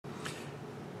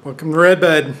Welcome to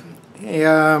Redbud.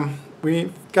 Hey,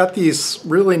 we got these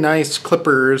really nice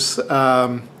clippers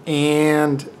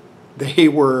and they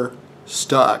were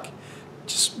stuck.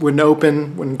 Just wouldn't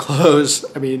open, wouldn't close.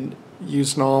 I mean,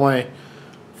 using all my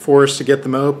force to get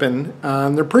them open.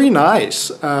 They're pretty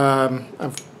nice.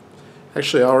 I've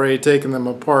actually already taken them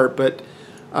apart, but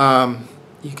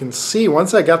you can see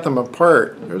once I got them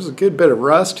apart, there's a good bit of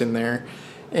rust in there.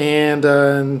 And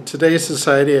in today's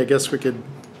society, I guess we could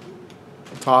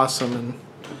toss them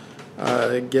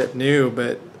and get new,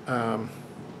 but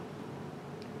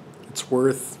it's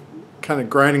worth kind of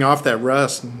grinding off that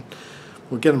rust, and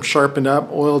we'll get them sharpened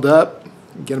up, oiled up,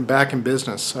 and get them back in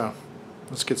business. So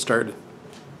let's get started.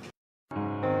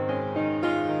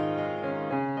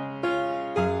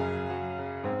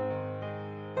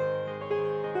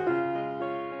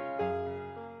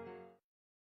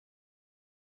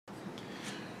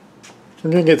 We're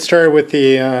going to get started with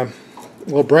the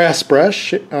little brass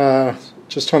brush,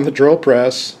 just on the drill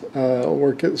press. It'll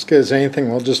work as good as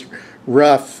anything. We'll just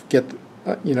get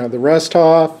the rust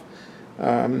off,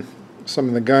 some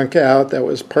of the gunk out that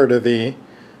was part of the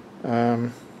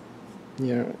in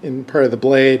part of the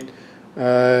blade.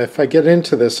 If I get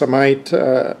into this, I might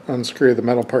unscrew the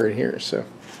metal part here. So,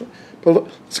 but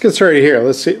let's get started here.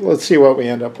 Let's see what we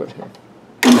end up with here.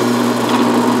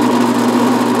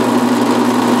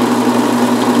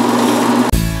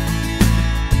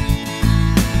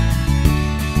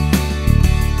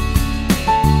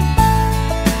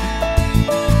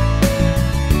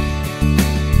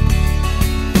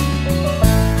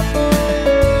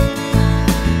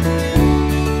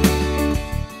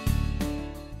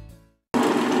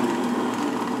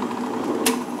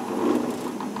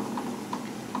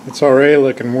 It's already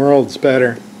looking worlds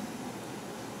better.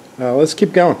 Let's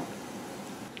keep going.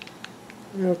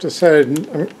 I've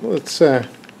decided, let's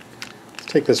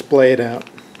take this blade out.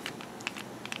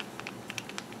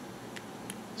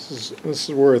 This is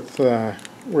worth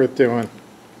doing.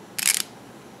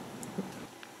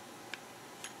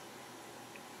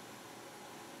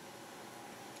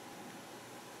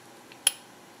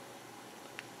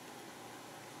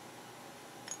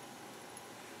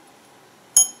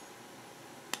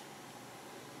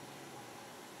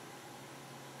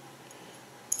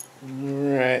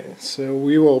 Alright, so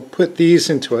we will put these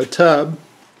into a tub.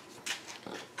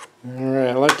 Alright,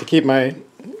 I like to keep my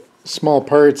small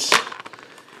parts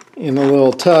in a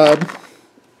little tub.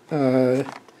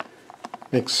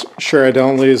 Makes sure I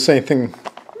don't lose anything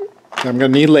I'm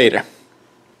going to need later.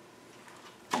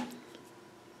 I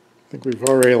think we've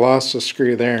already lost a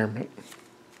screw there, but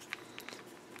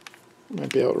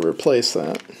might be able to replace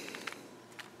that.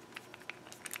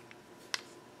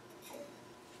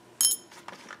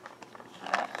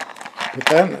 Put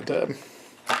that in the tub.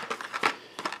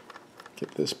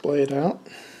 Get this blade out.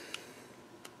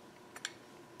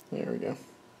 There we go.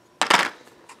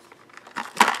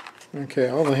 Okay,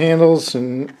 all the handles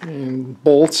and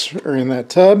bolts are in that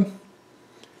tub.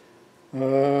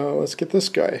 Let's get this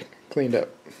guy cleaned up.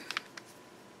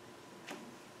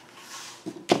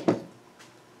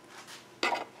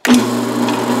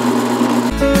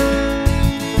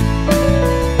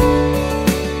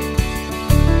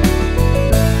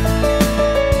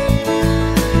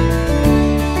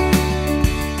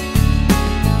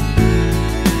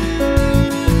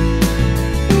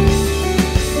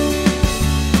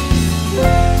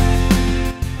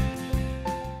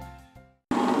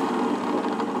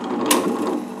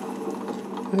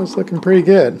 That's looking pretty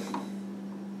good.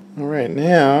 Alright,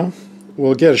 now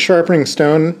we'll get a sharpening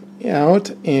stone out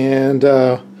and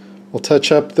we'll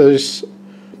touch up this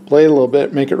blade a little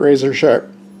bit, make it razor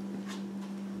sharp.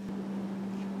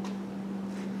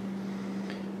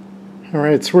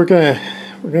 Alright, so we're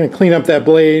gonna clean up that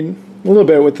blade a little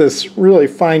bit with this really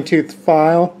fine-toothed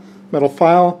metal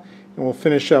file, and we'll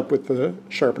finish up with the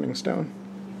sharpening stone.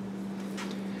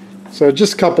 So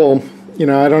just a couple.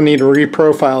 I don't need to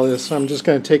reprofile this, so I'm just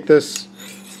going to take this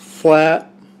flat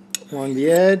along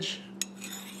the edge,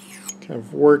 kind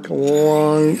of work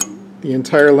along the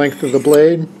entire length of the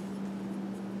blade,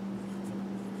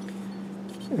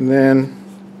 and then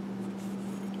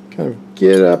kind of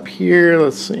get up here.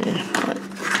 Let's see,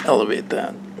 elevate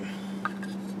that,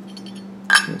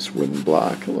 this wooden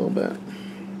block a little bit.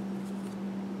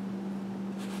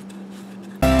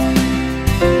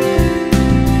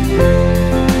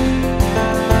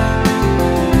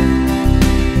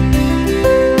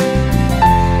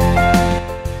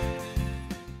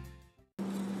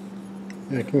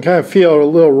 I can kind of feel a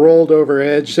little rolled over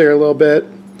edge there a little bit,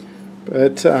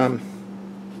 but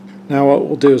now what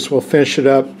we'll do is we'll finish it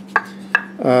up,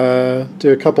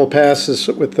 do a couple passes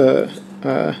with the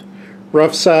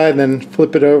rough side, then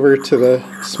flip it over to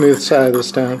the smooth side of the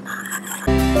stone.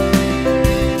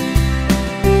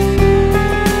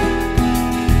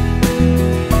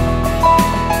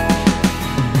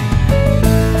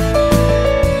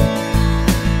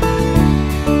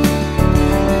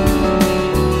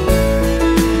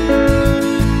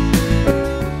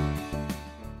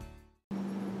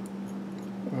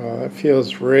 Oh, that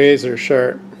feels razor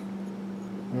sharp.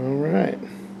 All right,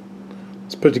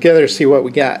 let's put it together, see what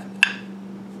we got.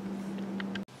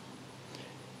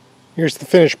 Here's the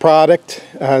finished product.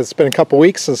 It's been a couple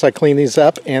weeks since I cleaned these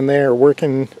up, and they're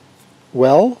working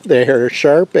well. They're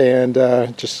sharp and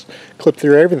just clip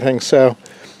through everything. So,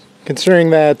 considering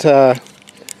that a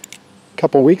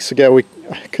couple weeks ago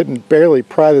I couldn't barely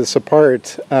pry this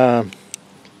apart, you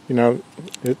know,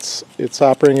 it's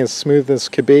operating as smooth as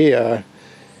could be.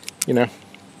 You know,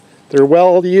 they're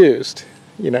well used.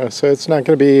 You know, so it's not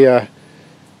going to be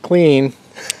clean,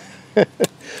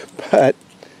 but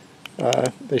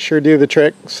they sure do the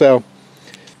trick. So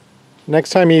next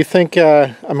time you think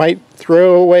I might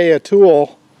throw away a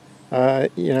tool,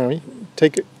 you know,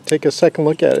 take a second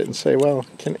look at it and say, well,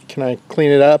 can I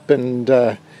clean it up and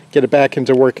get it back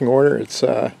into working order? It's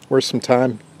worth some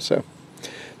time. So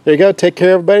there you go. Take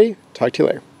care, everybody. Talk to you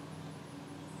later.